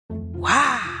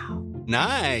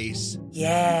Nice.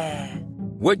 Yeah.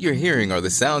 What you're hearing are the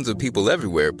sounds of people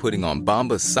everywhere putting on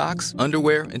Bombas socks,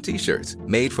 underwear, and T-shirts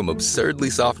made from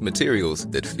absurdly soft materials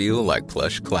that feel like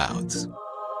plush clouds.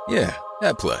 Yeah,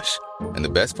 that plush. And the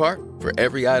best part? For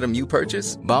every item you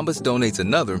purchase, Bombas donates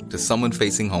another to someone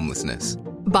facing homelessness.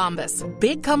 Bombas.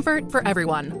 Big comfort for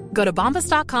everyone. Go to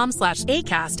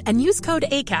bombas.com/ACAST and use code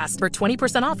ACAST for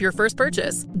 20% off your first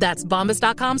purchase. That's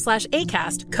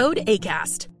bombas.com/ACAST. Code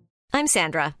ACAST. I'm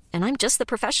Sandra, and I'm just the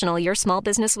professional your small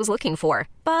business was looking for.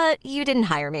 But you didn't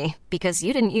hire me because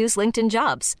you didn't use LinkedIn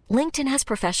Jobs. LinkedIn has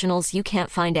professionals you can't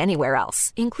find anywhere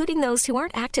else, including those who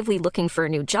aren't actively looking for a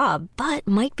new job, but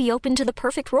might be open to the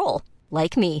perfect role,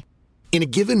 like me. In a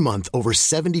given month, over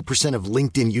 70% of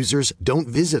LinkedIn users don't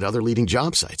visit other leading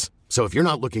job sites. So if you're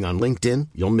not looking on LinkedIn,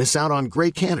 you'll miss out on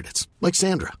great candidates like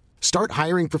Sandra. Start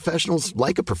hiring professionals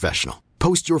like a professional.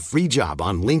 Post your free job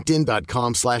on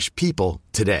linkedin.com/people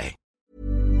today.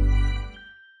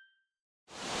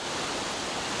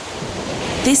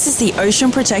 This is the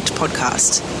Ocean Protect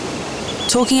podcast,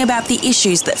 talking about the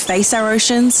issues that face our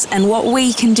oceans and what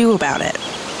we can do about it.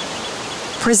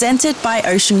 Presented by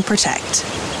Ocean Protect,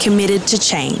 committed to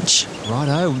change.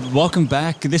 Righto, welcome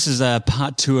back. This is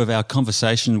part 2 of our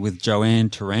conversation with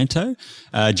Joanne Taranto.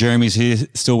 Jeremy's here,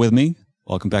 still with me.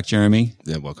 Welcome back, Jeremy.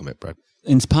 Yeah, welcome back, Brad.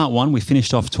 In part 1, we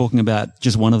finished off talking about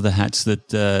just one of the hats that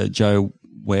Joe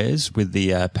wears with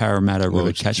the Parramatta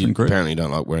River Catchment Group. Apparently you don't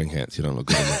like wearing hats. You don't look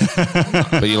good in them.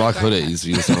 But you like hoodies.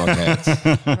 You just don't like hats.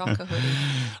 Rock a hoodie.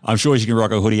 I'm sure she can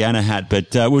rock a hoodie and a hat.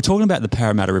 But we're talking about the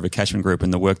Parramatta River Catchment Group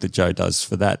and the work that Joe does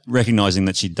for that, recognising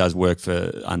that she does work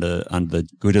for under the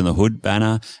Good in the Hood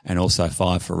banner and also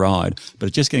Five for Ride.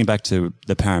 But just getting back to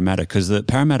the Parramatta, because the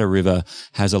Parramatta River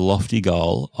has a lofty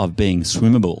goal of being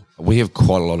swimmable. We have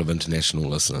quite a lot of international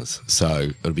listeners, so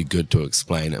it'll be good to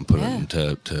explain it and put it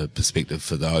into perspective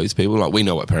for those people. Like, we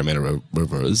know what Parramatta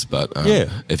River is, but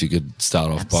if you could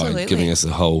start off by giving us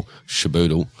the whole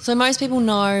shaboodle. So most people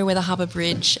know where the Harbour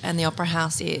Bridge and the Opera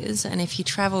House is, and if you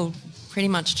travel pretty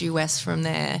much due west from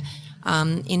there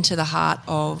into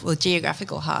the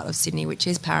geographical heart of Sydney, which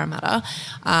is Parramatta,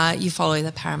 you follow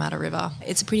the Parramatta River.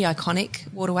 It's a pretty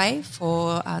iconic waterway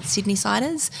for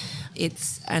Sydney-siders.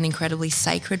 It's an incredibly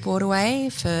sacred waterway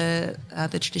for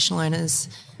the traditional owners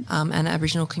and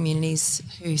Aboriginal communities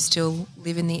who still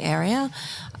live in the area.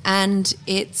 And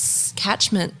its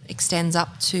catchment extends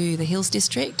up to the Hills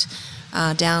District,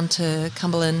 down to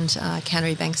Cumberland,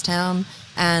 Canterbury, Bankstown,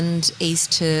 and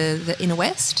east to the inner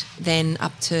west, then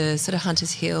up to sort of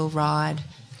Hunters Hill, Ryde,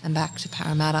 and back to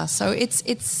Parramatta. So it's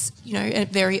a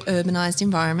very urbanised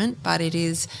environment, but it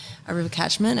is a river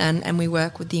catchment, and we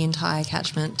work with the entire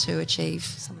catchment to achieve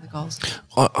some of the goals.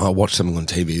 I watched something on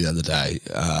TV the other day.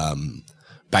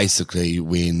 Basically,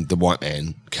 when the white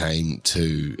man came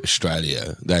to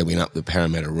Australia, they went up the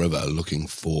Parramatta River looking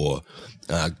for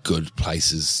good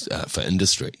places for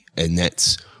industry, and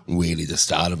that's really the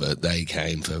start of it. They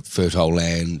came for fertile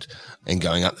land and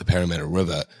going up the Parramatta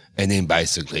River, and then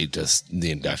basically just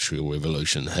the Industrial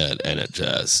Revolution hit and it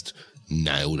just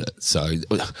nailed it. So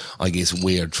I guess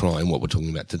we're trying what we're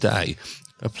talking about today.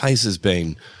 A place has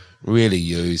been really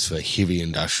used for heavy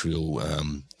industrial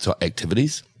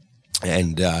activities.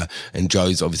 And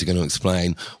Joe's obviously going to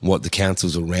explain what the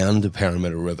councils around the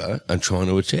Parramatta River are trying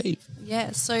to achieve.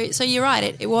 Yeah, so you're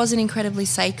right. It was an incredibly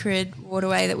sacred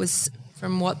waterway that was,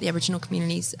 from what the Aboriginal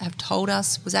communities have told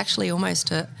us, was actually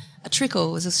almost a trickle.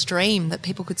 It was a stream that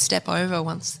people could step over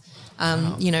once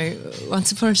upon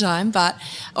a time. But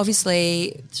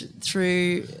obviously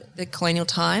through the colonial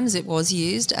times, it was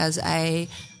used as a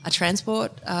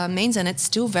transport means, and it's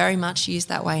still very much used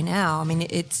that way now. I mean,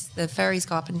 it's the ferries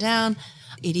go up and down.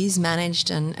 It is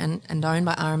managed and owned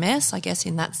by RMS, I guess,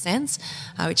 in that sense,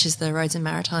 which is the Roads and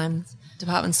Maritime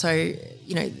Department. So,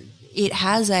 it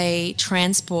has a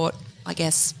transport, I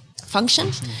guess,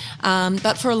 function.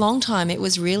 But for a long time, it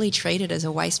was really treated as a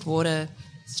wastewater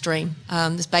stream.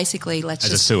 It's basically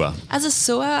as a sewer,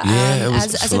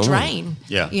 as a drain.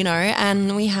 Yeah,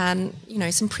 and we had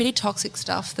some pretty toxic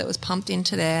stuff that was pumped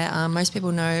into there. Most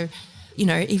people know,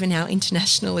 even our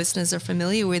international listeners are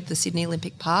familiar with the Sydney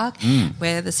Olympic Park,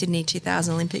 where the Sydney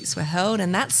 2000 Olympics were held,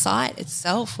 and that site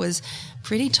itself was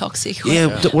pretty toxic. Yeah,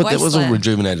 that was all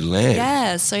rejuvenated land.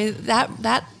 Yeah, so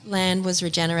that land was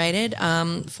regenerated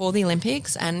for the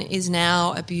Olympics and is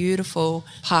now a beautiful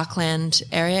parkland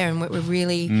area, and we're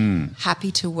really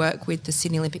happy to work with the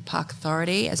Sydney Olympic Park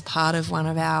Authority as part of one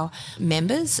of our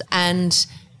members. And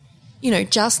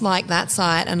just like that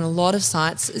site and a lot of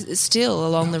sites still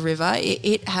along the river,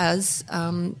 it has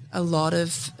a lot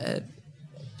of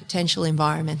potential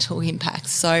environmental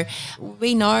impacts. So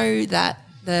we know that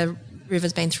the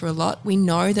river's been through a lot. We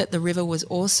know that the river was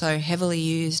also heavily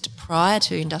used prior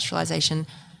to industrialisation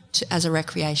as a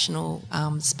recreational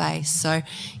space. So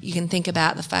you can think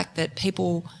about the fact that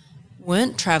people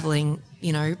weren't travelling,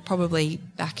 probably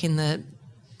back in the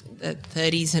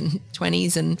 30s and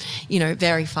 20s and,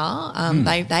 very far.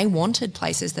 They wanted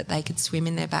places that they could swim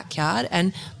in their backyard.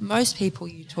 And most people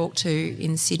you talk to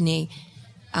in Sydney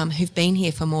who've been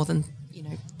here for more than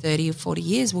 30 or 40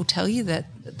 years will tell you that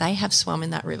they have swum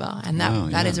in that river, and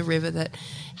that is a river that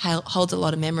holds a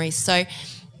lot of memories. So it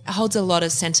holds a lot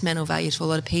of sentimental value to a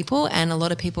lot of people, and a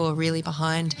lot of people are really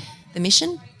behind the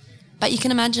mission. But you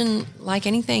can imagine, like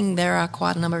anything, there are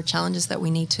quite a number of challenges that we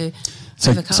need to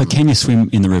overcome. So can you swim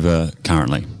in the river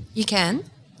currently? You can.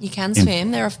 You can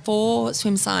swim. There are 4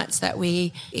 swim sites that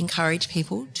we encourage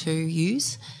people to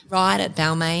use. Right at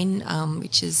Balmain,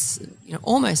 which is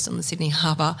almost on the Sydney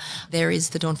Harbour, there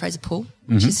is the Dawn Fraser Pool,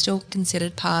 which is still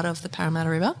considered part of the Parramatta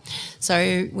River.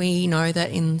 So we know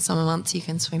that in summer months you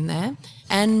can swim there.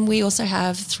 And we also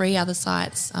have 3 other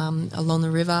sites along the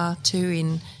river, 2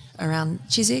 in around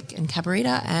Chiswick and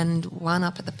Cabarita, and 1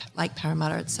 up at the Lake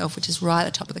Parramatta itself, which is right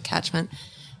at the top of the catchment.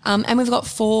 And we've got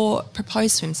 4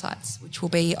 proposed swim sites, which will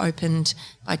be opened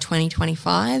by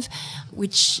 2025,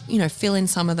 which, fill in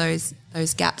some of those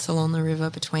gaps along the river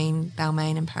between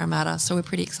Balmain and Parramatta. So we're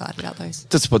pretty excited about those.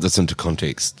 Just to put this into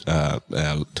context to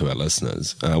our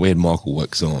listeners, we had Michael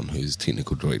Wicks on, who's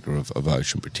Technical Director of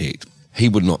Ocean Protect. He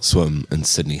would not swim in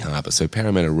Sydney Harbour. So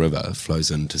Parramatta River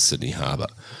flows into Sydney Harbour.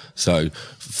 So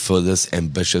for this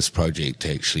ambitious project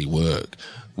to actually work,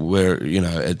 where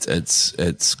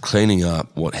it's cleaning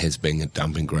up what has been a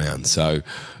dumping ground. So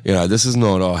this is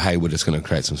not hey, we're just going to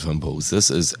create some swim pools. This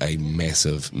is a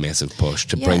massive push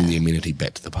to bring the amenity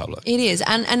back to the public. It is,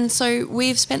 and so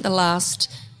we've spent the last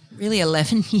really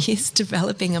 11 years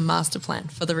developing a master plan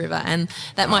for the river, and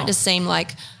that might just seem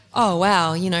like, oh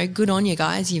wow, good on you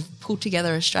guys, you've pulled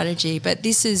together a strategy, but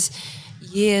this is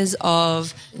years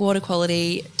of water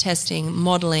quality testing,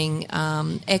 modelling,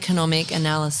 economic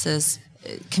analysis,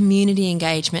 community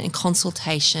engagement and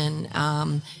consultation,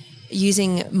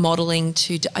 using modelling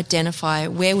to identify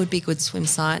where would be good swim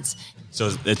sites.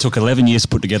 So it took 11 years to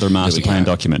put together a master plan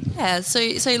document. Yeah, so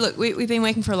look, we've been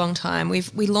working for a long time.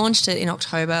 We launched it in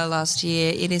October last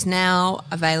year. It is now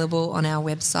available on our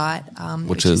website,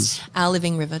 which is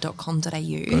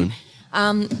ourlivingriver.com.au.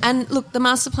 And look, the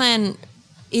master plan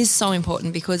is so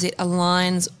important because it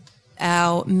aligns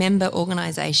our member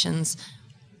organisations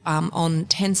on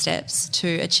 10 steps to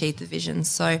achieve the vision.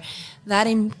 So that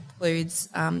includes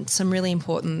some really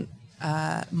important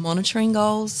monitoring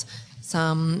goals,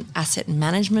 some asset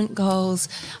management goals,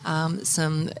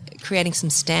 creating some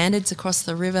standards across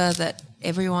the river that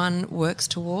everyone works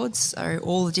towards, so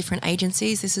all the different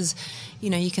agencies. This is,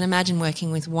 you can imagine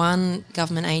working with one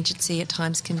government agency at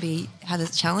times have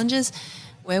its challenges.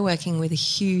 We're working with a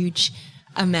huge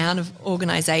amount of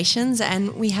organisations,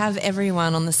 and we have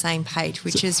everyone on the same page,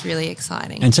 which is really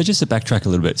exciting. And so just to backtrack a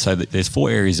little bit, so there's 4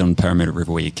 areas on Parramatta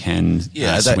River where you can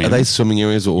swim. Are they swimming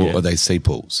areas or are they sea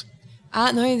pools?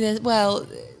 No,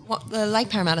 the Lake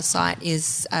Parramatta site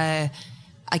is, I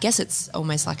guess it's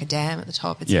almost like a dam at the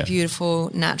top. It's a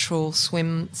beautiful natural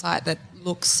swim site that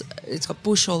it's got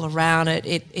bush all around it.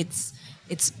 It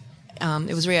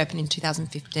was reopened in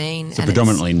 2015. So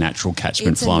predominantly natural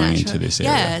catchment flowing into this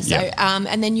area. Yeah. So,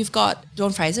 and then you've got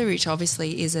Dawn Fraser, which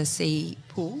obviously is a sea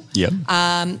pool. Yep.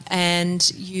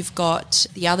 And you've got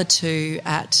the other 2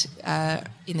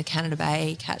 in the Canada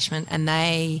Bay catchment,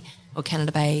 or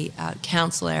Canada Bay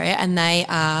Council area, and they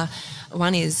are,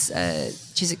 one is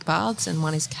Chiswick Baths and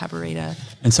one is Cabarita.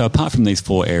 And so apart from these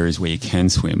 4 areas where you can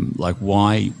swim, like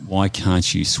why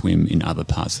can't you swim in other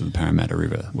parts of the Parramatta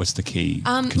River? What's the key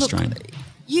constraint? Look,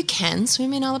 you can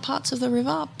swim in other parts of the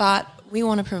river, but we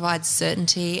want to provide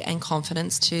certainty and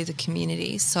confidence to the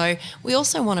community. So we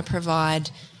also want to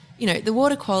provide, the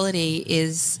water quality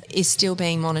is still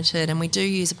being monitored, and we do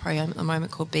use a program at the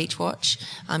moment called Beach Watch.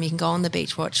 You can go on the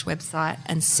Beach Watch website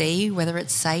and see whether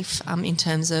it's safe in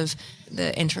terms of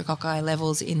the enterococci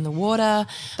levels in the water.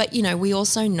 But, we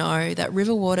also know that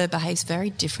river water behaves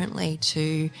very differently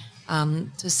to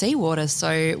seawater.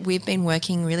 So we've been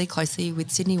working really closely with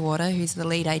Sydney Water, who's the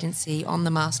lead agency on the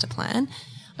master plan.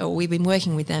 We've been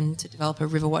working with them to develop a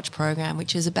River Watch program,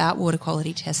 which is about water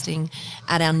quality testing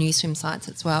at our new swim sites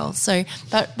as well. So,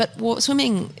 but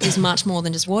swimming is much more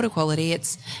than just water quality.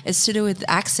 It's to do with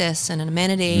access and an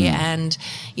amenity, and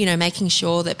making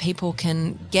sure that people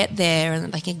can get there and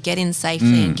that they can get in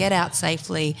safely and get out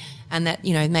safely, and that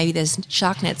maybe there's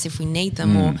shark nets if we need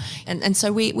them, and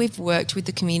so we've worked with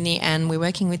the community, and we're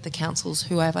working with the councils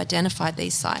who have identified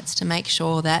these sites to make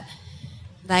sure that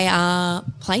they are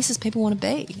places people want to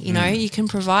be. You know, you can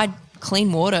provide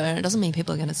clean water and it doesn't mean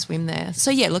people are going to swim there.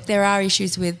 So, yeah, look, there are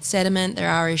issues with sediment. There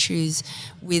are issues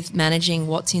with managing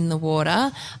what's in the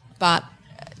water. But,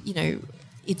 you know,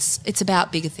 it's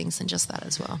about bigger things than just that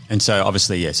as well. And so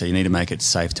obviously, so you need to make it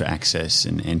safe to access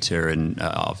and enter and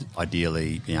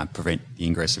ideally, prevent the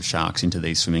ingress of sharks into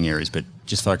these swimming areas. But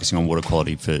just focusing on water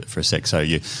quality for a sec. So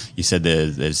you said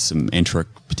there's some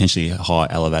potentially high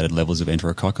elevated levels of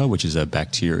enterococca, which is a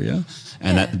bacteria.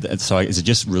 And so is it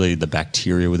just really the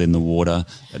bacteria within the water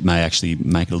that may actually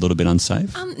make it a little bit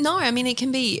unsafe? No, I mean, it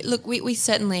can be. Look, we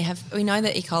certainly we know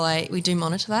that E. coli, we do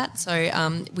monitor that. So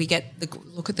we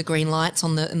look at the green lights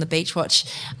in the Beachwatch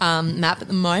map at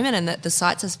the moment, and that the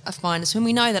sites are fine to swim.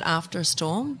 We know that after a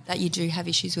storm that you do have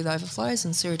issues with overflows,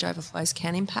 and sewage overflows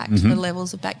can impact the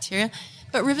levels of bacteria.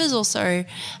 But rivers also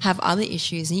have other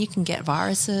issues, and you can get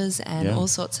viruses and all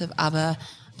sorts of other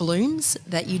blooms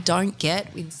that you don't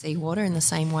get with seawater in the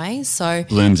same way. So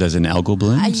blooms as in algal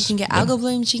blooms? You can get algal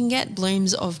blooms, you can get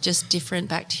blooms of just different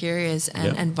bacterias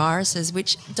and viruses,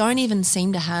 which don't even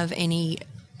seem to have any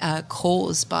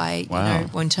cause by,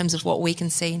 in terms of what we can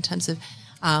see in terms of,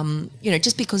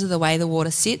 just because of the way the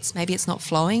water sits, maybe it's not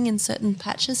flowing in certain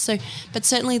patches. So, but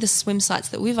certainly the swim sites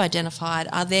that we've identified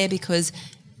are there because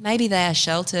maybe they are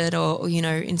sheltered or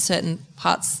in certain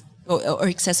parts or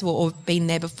accessible or been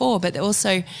there before, but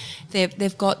also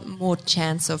they've got more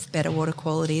chance of better water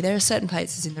quality. There are certain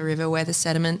places in the river where the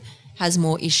sediment has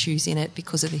more issues in it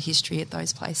because of the history at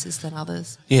those places than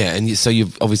others. Yeah, and so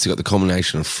you've obviously got the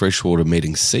combination of freshwater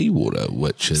meeting seawater,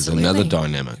 which is another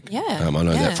dynamic. Yeah, I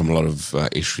know that from a lot of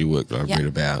estuary work that I've read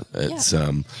about. It's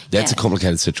that's a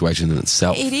complicated situation in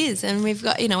itself. It is, and we've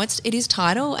got it is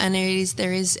tidal, and there is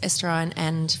estuarine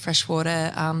and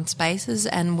freshwater spaces,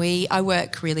 and I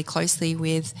work really closely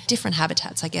with different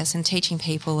habitats, I guess, and teaching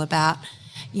people about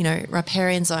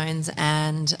riparian zones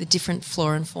and the different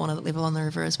flora and fauna that live along the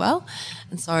river as well.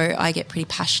 And so I get pretty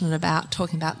passionate about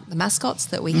talking about the mascots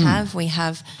that we have. We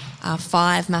have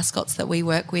 5 mascots that we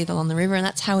work with along the river, and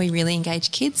that's how we really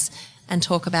engage kids and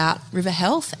talk about river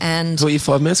health. And what are your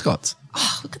 5 mascots?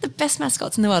 Oh, we've got the best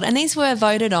mascots in the world, and these were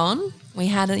voted on. We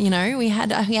had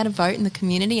a vote in the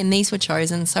community, and these were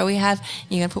chosen. So you're going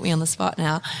to put me on the spot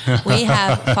now. We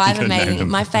have 5 amazing.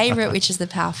 My favourite, which is the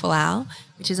powerful owl,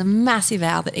 which is a massive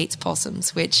owl that eats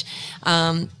possums. Which,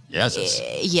 if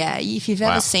you've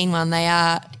ever seen one, they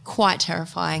are quite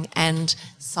terrifying and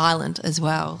silent as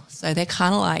well. So they're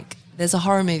kind of like. There's a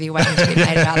horror movie waiting to be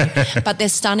made about them, but they're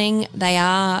stunning. They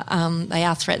are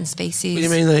threatened species. What do you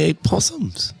mean they eat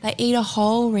possums? They eat a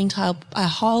whole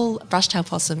brush-tailed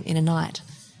possum in a night.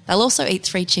 They'll also eat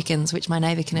 3 chickens, which my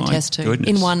neighbour can attest to,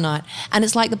 in one night. And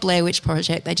it's like the Blair Witch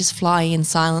Project. They just fly in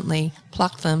silently,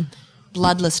 pluck them,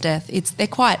 bloodless death. They're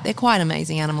quite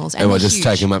amazing animals. And I just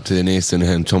take them up to their nest and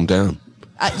chomp them down.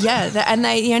 And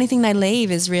the only thing they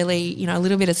leave is really, a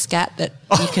little bit of scat that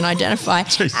you can identify,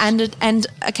 and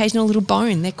occasional little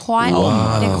bone. They're quite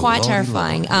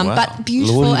terrifying, but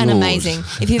beautiful Lord and amazing.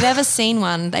 If you've ever seen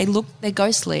one, they're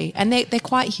ghostly, and they're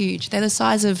quite huge. They're the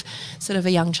size of sort of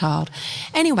a young child.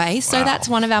 Anyway, so that's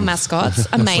one of our mascots.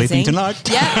 Amazing. Sleeping tonight.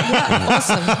 Yeah,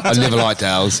 awesome. I never liked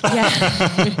owls.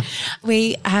 Yeah,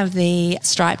 we have the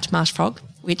striped marsh frog,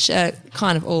 which are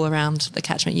kind of all around the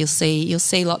catchment. You'll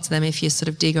see lots of them if you sort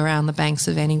of dig around the banks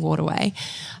of any waterway.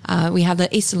 We have the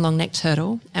eastern long-necked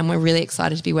turtle, and we're really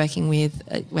excited to be working with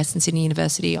Western Sydney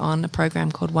University on a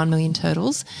program called 1 Million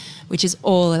Turtles, which is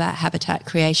all about habitat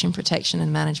creation, protection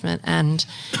and management, and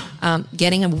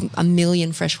getting a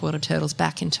million freshwater turtles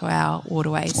back into our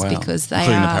waterways because they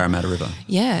including the Parramatta River.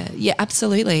 Yeah,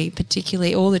 absolutely,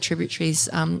 particularly all the tributaries.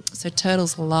 So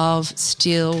turtles love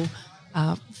still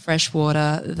fresh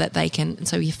water that they can,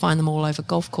 so you find them all over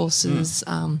golf courses.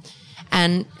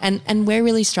 And we're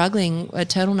really struggling.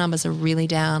 Turtle numbers are really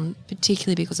down,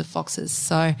 particularly because of foxes.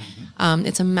 So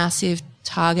it's a massive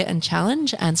target and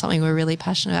challenge, and something we're really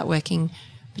passionate about working,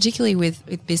 particularly with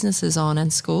businesses on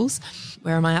and schools.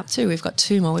 Where am I up to? We've got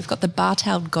 2 more. We've got the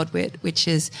bar-tailed godwit, which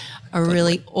is a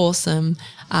really awesome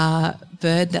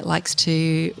bird that likes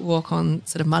to walk on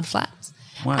sort of mud flats.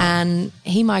 Wow. And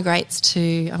he migrates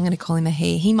to, I'm going to call him a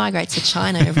he migrates to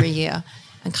China every year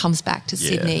and comes back to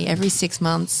Sydney every 6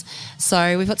 months.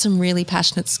 So we've got some really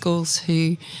passionate schools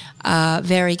who are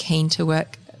very keen to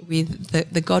work with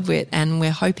the godwit, and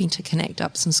we're hoping to connect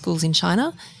up some schools in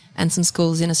China and some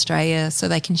schools in Australia so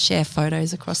they can share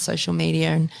photos across social media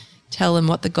and tell them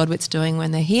what the godwit's doing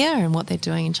when they're here and what they're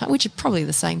doing in China, which is probably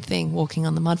the same thing, walking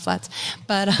on the mudflats.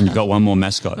 But and you've got one more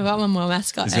mascot. We've got one more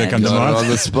mascot. It's going to come to mind. On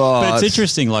the spot. But it's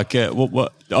interesting. Like, hang on,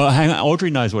 Audrey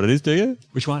knows what it is. Do you?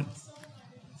 Which one?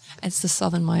 It's the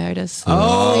southern myotis.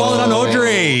 Oh, well done,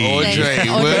 Audrey. Audrey,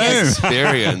 work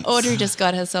experience. Audrey just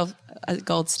got herself a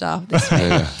gold star this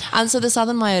week. So the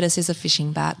southern myotis is a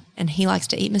fishing bat, and he likes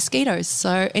to eat mosquitoes.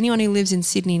 So anyone who lives in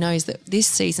Sydney knows that this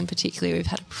season particularly we've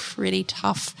had a pretty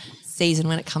tough season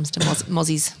when it comes to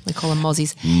mozzies. We call them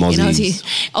mozzies. Mozzies.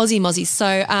 Aussie mozzies.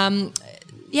 So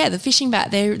the fishing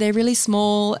bat, they're really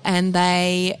small and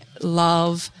they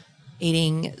love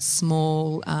eating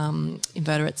small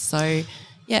invertebrates. So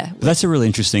yeah. That's a really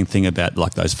interesting thing about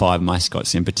like those 5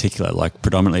 mascots in particular, like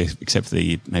predominantly except for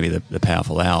the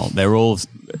powerful owl, they all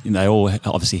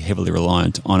obviously heavily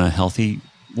reliant on a healthy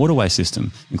waterway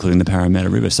system, including the Parramatta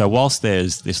River. So whilst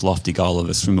there's this lofty goal of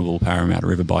a swimmable Parramatta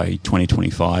River by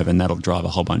 2025, and that'll drive a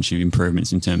whole bunch of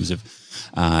improvements in terms of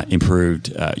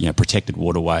improved, protected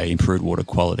waterway, improved water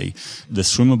quality, the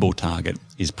swimmable target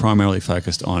is primarily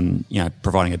focused on,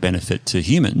 providing a benefit to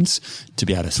humans to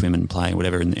be able to swim and play and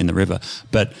whatever in the river.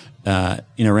 But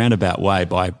in a roundabout way,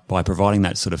 by providing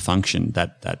that sort of function,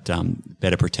 that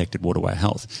better protected waterway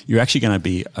health, you're actually going to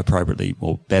be appropriately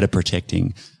or better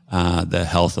protecting the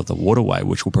health of the waterway,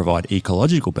 which will provide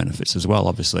ecological benefits as well,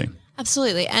 obviously.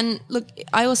 Absolutely. And look,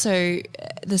 I also,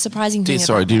 the surprising thing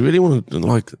do you really want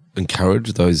to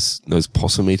encourage those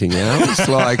possum eating owls?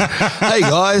 Hey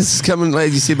guys, come and,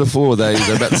 as you said before, they're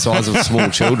about the size of small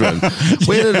children.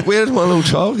 Where did my little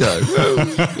child go?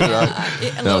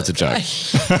 No, it's a joke.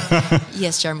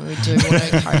 Yes, Jeremy, we do want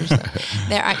to encourage them.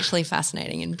 They're actually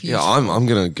fascinating and beautiful. Yeah, I'm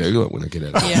going to Google it when I get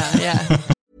out. Yeah.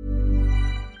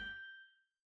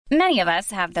 Many of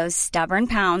us have those stubborn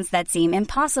pounds that seem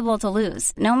impossible to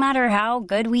lose, no matter how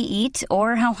good we eat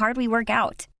or how hard we work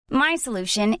out. My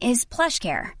solution is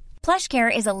PlushCare.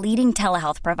 PlushCare is a leading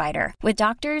telehealth provider with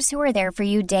doctors who are there for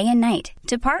you day and night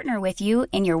to partner with you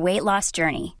in your weight loss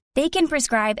journey. They can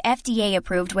prescribe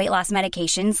FDA-approved weight loss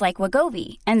medications like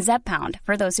Wegovy and Zepbound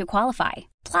for those who qualify.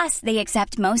 Plus, they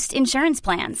accept most insurance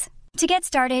plans. To get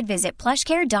started, visit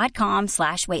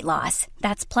plushcare.com/weightloss.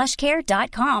 That's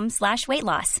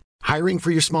plushcare.com/weightloss. Hiring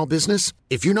for your small business?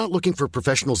 If you're not looking for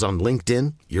professionals on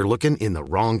LinkedIn, you're looking in the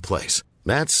wrong place.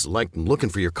 That's like looking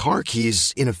for your car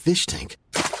keys in a fish tank.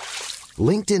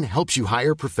 LinkedIn helps you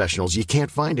hire professionals you can't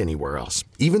find anywhere else,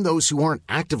 even those who aren't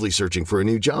actively searching for a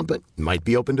new job but might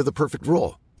be open to the perfect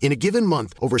role. In a given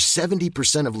month, over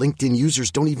 70% of LinkedIn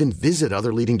users don't even visit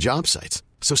other leading job sites.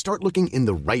 So start looking in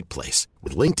the right place.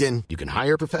 With LinkedIn, you can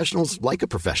hire professionals like a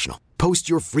professional. Post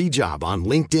your free job on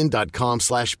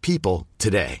linkedin.com/people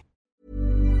today.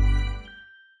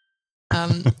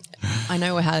 I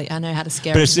know how to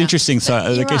scare. But it's them interesting. But So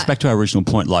it gets right. back to our original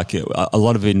point. Like a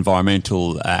lot of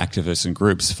environmental activists and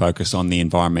groups focus on the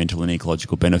environmental and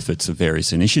ecological benefits of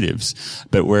various initiatives,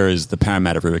 but whereas the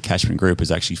Parramatta River Catchment Group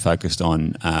is actually focused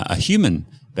on a human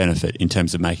benefit in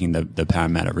terms of making the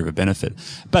Parramatta River benefit.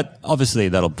 But obviously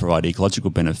that'll provide ecological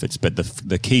benefits, but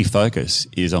the key focus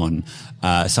is on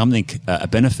a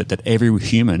benefit that every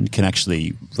human can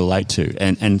actually relate to.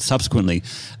 And subsequently,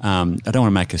 I don't want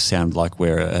to make us sound like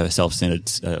we're a self-centered,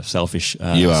 selfish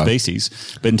species,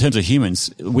 but in terms of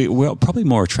humans, we're probably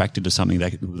more attracted to something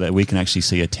that we can actually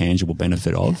see a tangible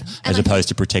benefit of, as opposed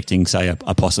to protecting, say, a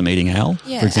possum-eating owl,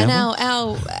 for example.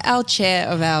 And our chair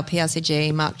of our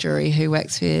PRCG, Mark Drury, who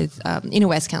works with Inner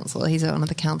West Council, he's one of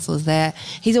the councillors there,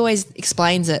 he always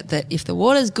explains it that if the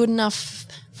water's good enough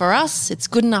for us, it's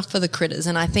good enough for the critters.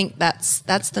 And I think that's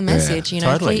the message,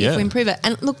 Totally, if we improve it.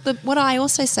 And look, what I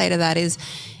also say to that is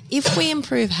if we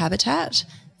improve habitat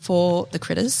for the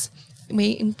critters,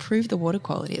 we improve the water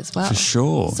quality as well. For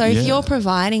sure. So if you're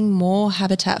providing more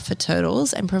habitat for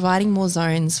turtles and providing more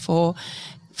zones for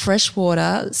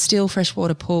freshwater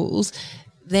pools,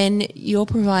 then you're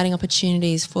providing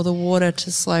opportunities for the water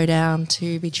to slow down,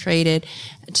 to be treated,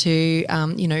 to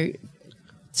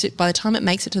by the time it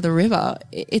makes it to the river,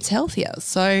 it's healthier.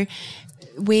 So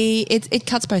it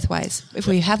cuts both ways. If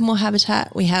we have more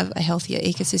habitat, we have a healthier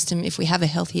ecosystem. If we have a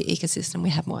healthier ecosystem, we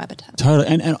have more habitat. Totally.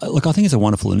 And look, I think it's a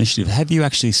wonderful initiative. Have you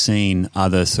actually seen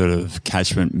other sort of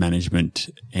catchment management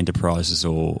enterprises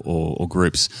or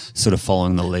groups sort of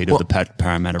following the lead of the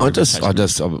Parramatta River?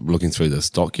 I'm looking through this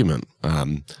document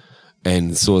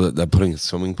and saw that they're putting a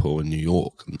swimming pool in New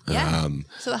York. Yeah.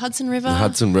 So the Hudson River. There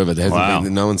hasn't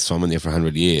been, no one's swum in there for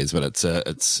 100 years, but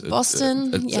it's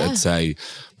Boston. It's a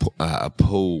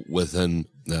pool within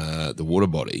the water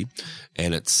body,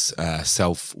 and it's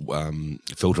self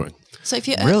filtering. So if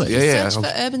you Really? search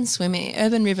for urban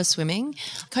river swimming,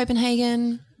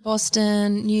 Copenhagen,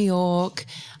 Boston, New York,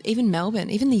 even Melbourne,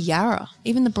 even the Yarra,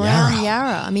 even the Brown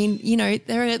Yarra. I mean, you know,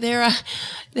 there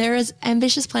are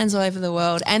ambitious plans all over the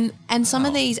world, and some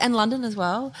of these, and London as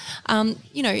well.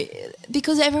 You know,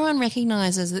 because everyone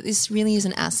recognises that this really is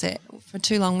an asset. For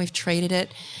too long, we've treated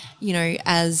it, you know,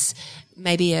 as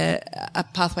maybe a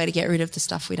pathway to get rid of the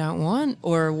stuff we don't want,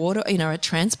 or a water, you know, a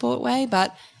transport way,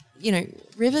 but. You know,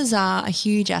 rivers are a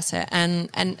huge asset, and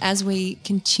as we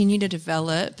continue to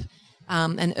develop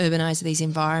and urbanise these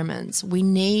environments, we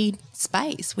need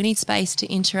space. We need space to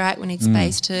interact. We need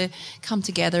space to come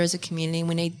together as a community.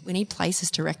 We need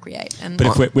places to recreate. And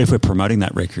but if we're promoting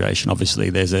that recreation, obviously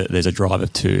there's a driver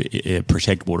to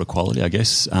protect water quality, I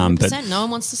guess. But no one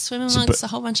wants to swim amongst a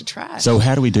whole bunch of trash. So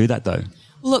how do we do that though?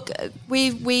 Look,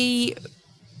 we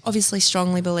obviously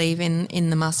strongly believe in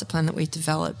the master plan that we've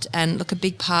developed, and look, a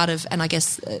big part of, and I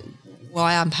guess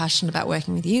why I'm passionate about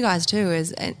working with you guys too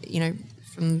is, you know,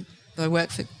 from the work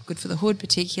for Good for the Hood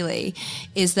particularly,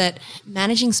 is that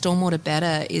managing stormwater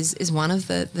better is one of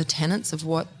the tenets of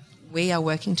what we are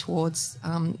working towards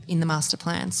in the master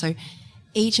plan. So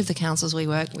each of the councils we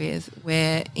work with,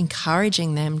 we're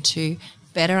encouraging them to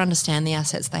better understand the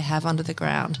assets they have under the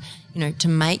ground, you know, to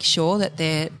make sure that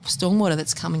their stormwater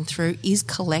that's coming through is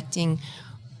collecting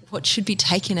what should be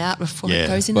taken out before it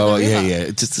goes into the river. Yeah.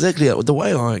 It's exactly the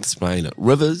way I explain it.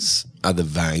 Rivers are the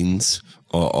veins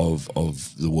of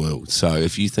the world. So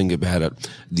if you think about it,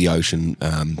 the ocean,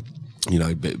 you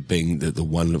know, being the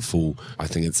wonderful, I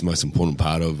think it's the most important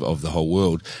part of the whole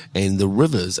world, and the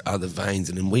rivers are the veins,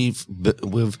 and then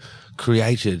we've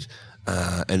created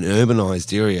an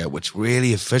urbanised area which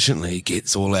really efficiently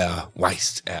gets all our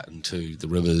waste out into the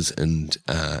rivers and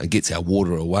gets our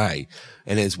water away.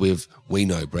 And as we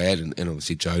know, Brad, and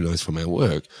obviously Joe knows from our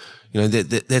work, you know,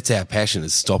 that's our passion,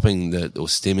 is stopping or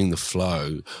stemming the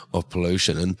flow of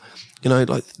pollution. And, you know,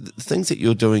 like the things that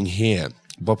you're doing here,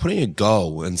 by putting a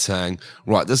goal and saying,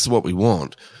 right, this is what we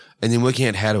want, and then working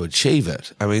out how to achieve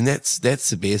it. I mean, that's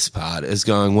the best part, is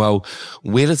going, well,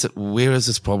 where is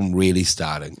this problem really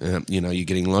starting? You know, you're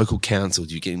getting local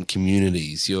councils, you're getting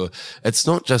communities, it's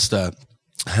not just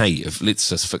hey, let's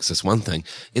just fix this one thing.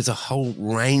 It's a whole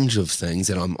range of things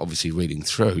that I'm obviously reading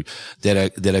through that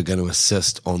are going to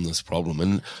assist on this problem.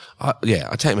 And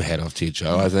I take my hat off to you,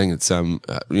 Joe. I think it's you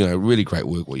know, really great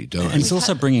work what you're doing. And it's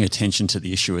also bringing attention to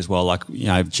the issue as well. Like, you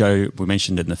know, Joe, we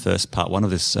mentioned in the first part one of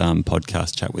this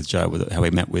podcast chat with Joe, how we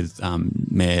met with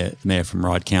Mayor from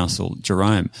Ryde Council,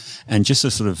 Jerome, and just to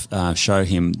sort of show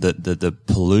him the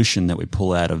pollution that we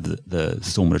pull out of the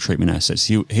stormwater treatment assets.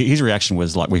 His reaction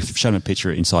was like, we've shown a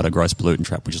picture inside a gross pollutant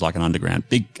trap, which is like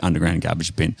big underground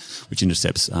garbage bin, which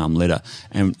intercepts litter,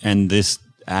 and this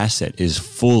asset is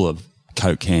full of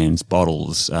Coke cans,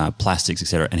 bottles, plastics,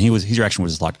 etc. And his reaction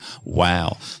was like,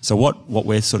 wow. So what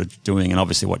we're sort of doing, and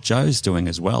obviously what Joe's doing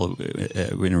as well,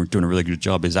 we're doing a really good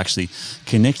job, is actually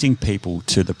connecting people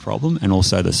to the problem and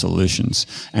also the solutions,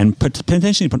 and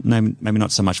potentially maybe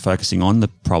not so much focusing on the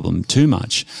problem too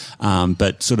much,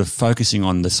 but sort of focusing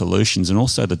on the solutions and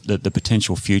also the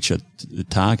potential future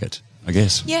target, I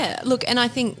guess. Yeah, look, and I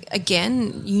think,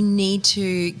 again, you need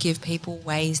to give people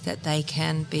ways that they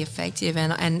can be effective,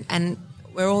 and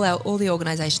we're all the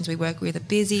organisations we work with are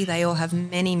busy. They all have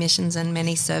many missions and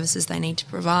many services they need to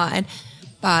provide.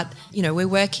 But, you know, we're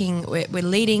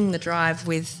leading the drive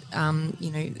with,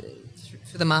 you know,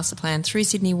 for the master plan through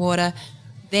Sydney Water.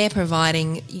 They're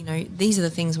providing, you know, these are the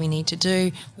things we need to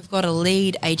do. We've got a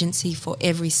lead agency for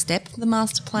every step of the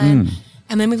master plan.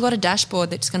 And then we've got a dashboard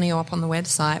that's going to go up on the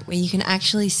website where you can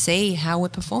actually see how we're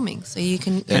performing. So you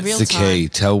can, that's in real the time, key.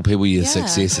 Tell people your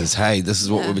successes. Hey, this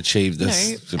is what we've achieved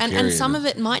this period. And some of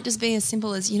it might just be as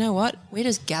simple as, you know what, we're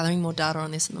just gathering more data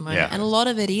on this at the moment. And a lot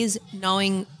of it is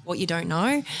knowing what you don't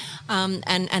know,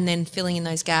 and then filling in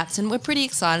those gaps. And we're pretty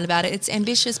excited about it. It's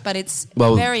ambitious, but it's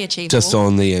very achievable. Just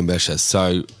on the ambitious.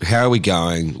 So how are we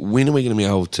going? When are we going to be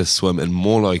able to swim in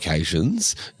more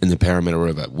locations in the Parramatta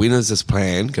River? When is this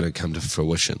plan going to come to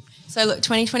fruition? So look,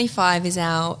 2025 is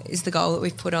the goal that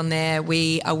we've put on there.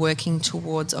 We are working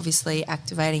towards obviously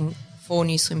activating 4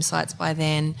 new swim sites by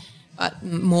then, but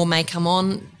more may come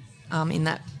on in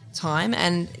that time.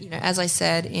 And, you know, as I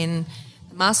said, in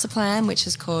the master plan, which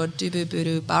is called Dubu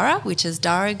Budu Burra, which is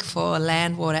Darug for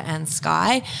land, water and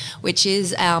sky, which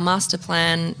is our master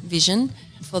plan vision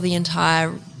for the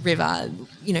entire river.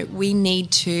 You know, we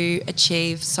need to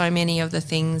achieve so many of the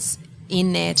things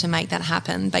in there to make that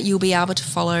happen, but you'll be able to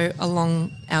follow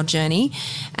along our journey.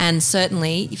 And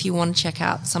certainly if you want to check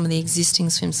out some of the existing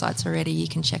swim sites already, you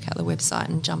can check out the website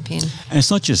and jump in. And it's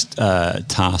not just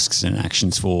tasks and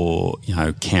actions for,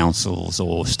 councils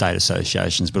or state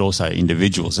associations, but also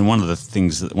individuals. And one of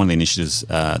the initiatives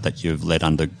that you've led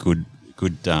under Good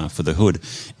for the Hood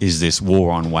is this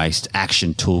War on Waste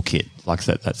action toolkit, like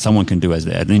that someone can do at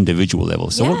an individual level.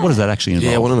 So what does that actually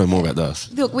involve? Yeah, I want to know more about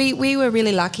this. Look, we were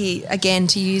really lucky, again,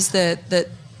 to use the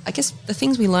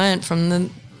things we learned from the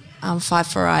Five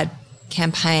for Ride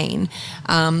campaign.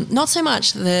 Not so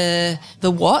much the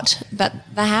what, but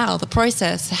the how, the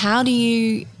process. How do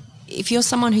you... If you're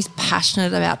someone who's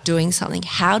passionate about doing something,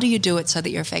 how do you do it so that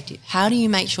you're effective? How do you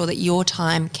make sure that your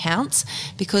time counts?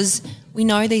 Because we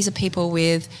know these are people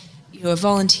who are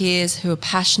volunteers, who are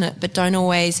passionate, but don't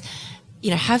always,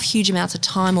 have huge amounts of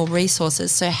time or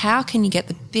resources. So how can you get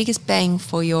the biggest bang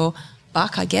for your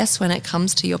buck, I guess, when it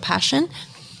comes to your passion?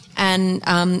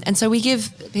 And so we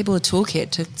give people a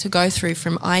toolkit to go through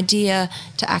from idea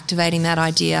to activating that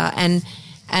idea. And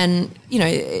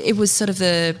it was sort of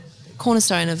the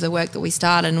cornerstone of the work that we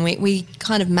started, and we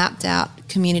kind of mapped out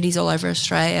communities all over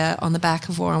Australia on the back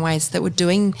of War on Waste that were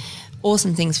doing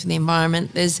awesome things for the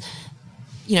environment. There's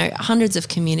hundreds of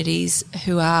communities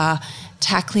who are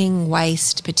tackling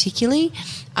waste particularly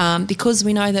because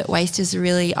we know that waste is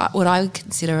really what I would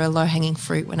consider a low-hanging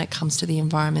fruit when it comes to the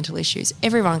environmental issues.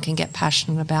 Everyone can get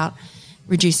passionate about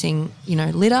reducing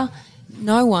litter.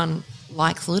 No one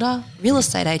likes litter. Real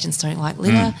estate agents don't like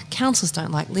litter. Councils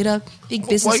don't like litter. Big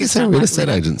businesses Why are you saying don't real like estate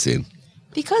litter. agents in?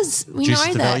 Because we Reduce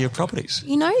know the that value of properties.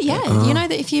 you know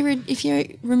that if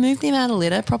you remove the amount of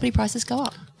litter, property prices go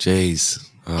up. Jeez.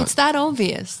 It's that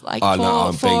obvious. Like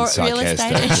I'm for being real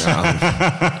estate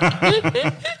sarcastic.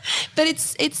 agents. But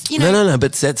it's No, but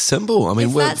it's that simple. I mean,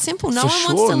 It's that simple. No for one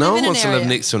wants sure. to No live one in an wants to live area.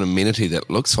 next to an amenity that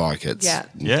looks like it's Yeah.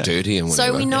 dirty and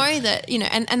whatever. So we know that,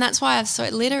 and that's why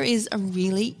litter is a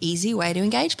really easy way to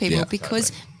engage people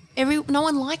because no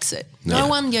one likes it. No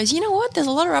one goes, you know what, there's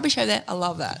a lot of rubbish over there. I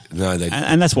love that. No,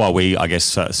 And that's why we, I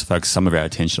guess, focus some of our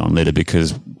attention on litter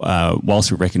because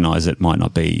whilst we recognise it might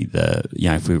not be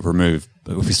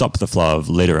if we stop the flow of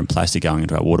litter and plastic going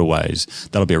into our waterways,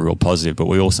 that'll be a real positive. But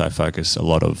we also focus a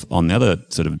lot on the other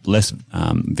sort of less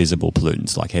visible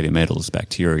pollutants like heavy metals,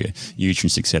 bacteria,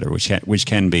 nutrients, etc., which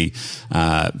can be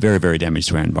very, very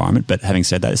damaging to our environment. But having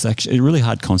said that, it's actually a really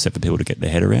hard concept for people to get their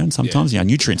head around sometimes.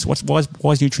 Nutrients. Why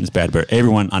is nutrients bad? But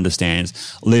everyone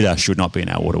understands litter should not be in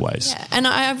our waterways. Yeah, and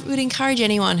I would encourage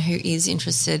anyone who is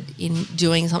interested in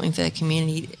doing something for their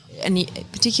community, and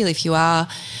particularly if you are,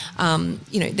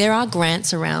 there are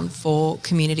grants around for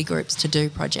community groups to do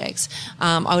projects.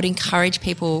 I would encourage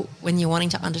people when you're wanting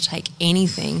to undertake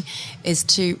anything is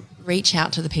to reach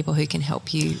out to the people who can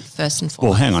help you first and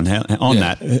foremost. Well, hang on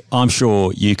that. I'm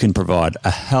sure you can provide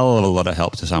a hell of a lot of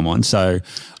help to someone. So,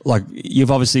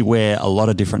 you've obviously wear a lot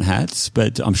of different hats,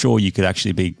 but I'm sure you could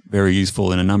actually be very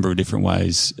useful in a number of different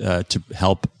ways to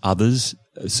help others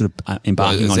sort of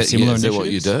embarking on similar initiatives. Is that what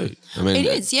you do? I mean, it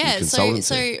is, yeah. So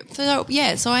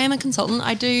I am a consultant.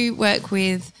 I do work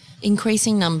with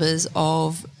increasing numbers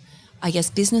of, I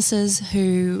guess, businesses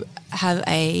who have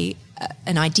an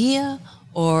idea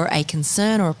or a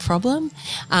concern or a problem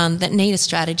that need a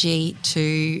strategy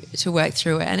to work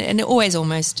through it. And it always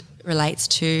almost relates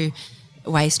to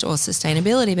waste or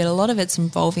sustainability, but a lot of it's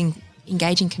involving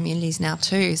engaging communities now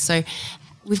too. So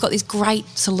we've got this great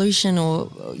solution or,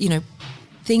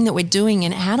 thing that we're doing,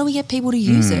 and how do we get people to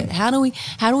use it? How do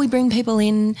we bring people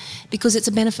in because it's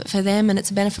a benefit for them and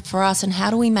it's a benefit for us, and how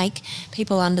do we make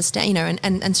people understand,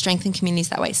 and strengthen communities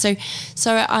that way? So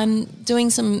I'm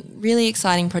doing some really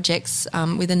exciting projects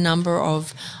with a number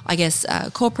of, I guess,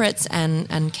 corporates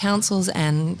and councils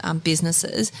and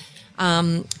businesses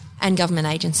and government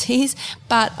agencies,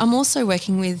 but I'm also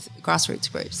working with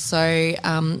grassroots groups. So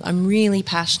I'm really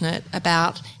passionate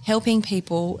about helping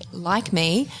people like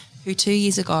me who 2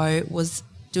 years ago was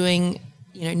doing,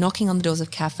 knocking on the doors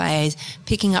of cafes,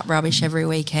 picking up rubbish every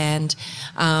weekend,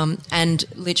 and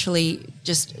literally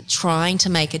just trying to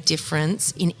make a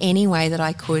difference in any way that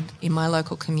I could in my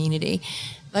local community.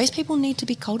 Those people need to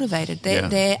be cultivated.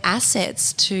 They're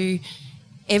assets to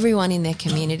everyone in their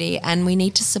community, and we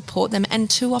need to support them, and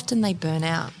too often they burn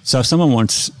out. So if someone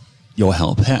wants your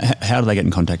help, how do they get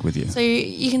in contact with you? So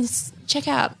you can check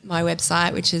out my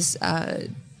website, which is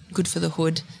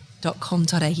goodforthehood.com.au.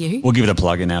 We'll give it a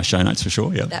plug in our show notes for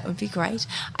sure, yeah. That would be great.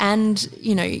 And,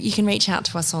 you can reach out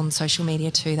to us on social media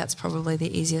too. That's probably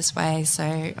the easiest way. So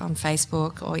on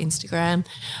Facebook or Instagram,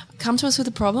 come to us with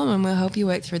a problem and we'll help you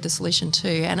work through the solution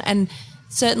too. And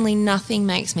certainly nothing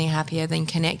makes me happier than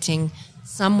connecting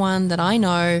someone that I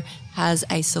know has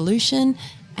a solution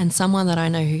and someone that I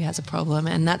know who has a problem.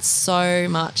 And that's so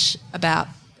much about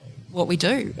what we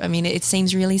do. I mean, it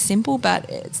seems really simple, but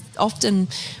it's often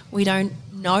we don't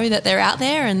know that they're out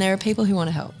there and there are people who want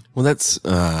to help. Well, that's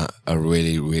a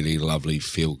really, really lovely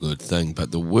feel-good thing.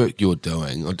 But the work you're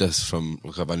doing, or just from,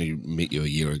 look, I've only met you a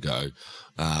year ago,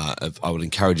 I would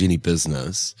encourage any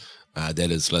business that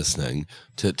is listening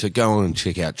to go on and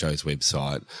check out Jo's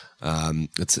website.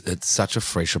 It's such a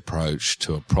fresh approach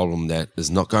to a problem that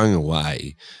is not going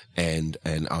away. And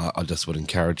I just would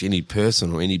encourage any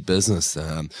person or any business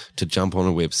to jump on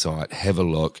a website, have a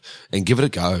look, and give it a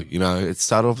go. You know,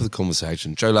 start off with a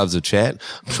conversation. Jo loves a chat.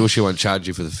 I'm sure she won't charge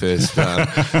you for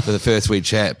the first wee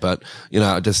chat, but you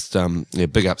know, just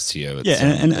big ups to you.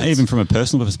 And even from a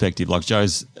personal perspective, like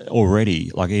Jo's already,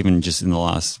 like even just in the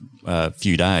last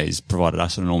few days, provided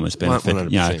us an enormous benefit.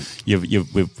 100%. You know,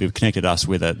 we've connected us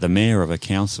with the mayor of a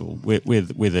council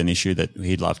with an issue that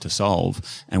he'd love to solve,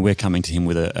 and we're coming to him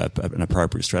with an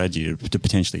appropriate strategy to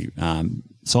potentially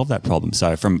solve that problem.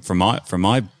 So from my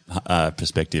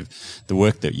perspective, the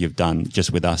work that you've done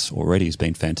just with us already has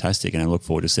been fantastic, and I look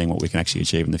forward to seeing what we can actually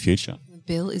achieve in the future.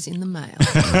 Bill is in the mail.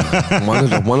 I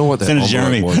wonder what that Senator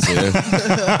Jeremy was there.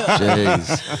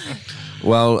 Jeez.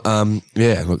 Well,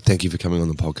 look, thank you for coming on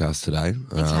the podcast today.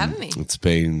 Thanks for having me. It's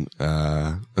been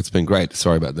great.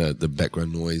 Sorry about the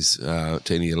background noise to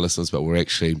any of the listeners, but we're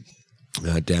actually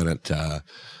down at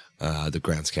the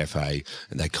Grounds Cafe,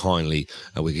 and they kindly,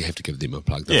 we have to give them a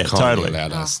plug. They've kindly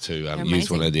allowed us to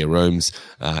use one of their rooms,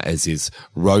 as there's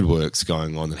roadworks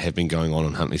going on that have been going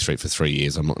on Huntley Street for 3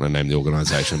 years. I'm not going to name the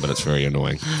organisation, but it's very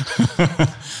annoying.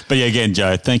 But yeah, again,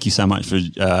 Jo, thank you so much for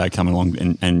coming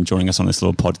along and joining us on this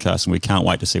little podcast, and we can't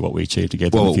wait to see what we achieve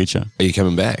together in the future. Are you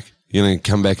coming back? You're going to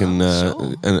come back and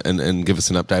sure. and give us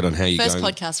an update on how you're First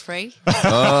going. podcast free. Boom.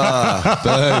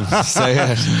 Say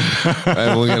it.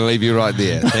 And we're going to leave you right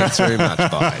there. Thanks very much.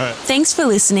 Bye. Thanks for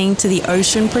listening to the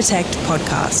Ocean Protect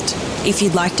podcast. If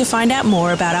you'd like to find out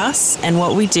more about us and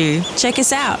what we do, check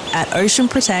us out at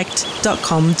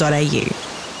oceanprotect.com.au.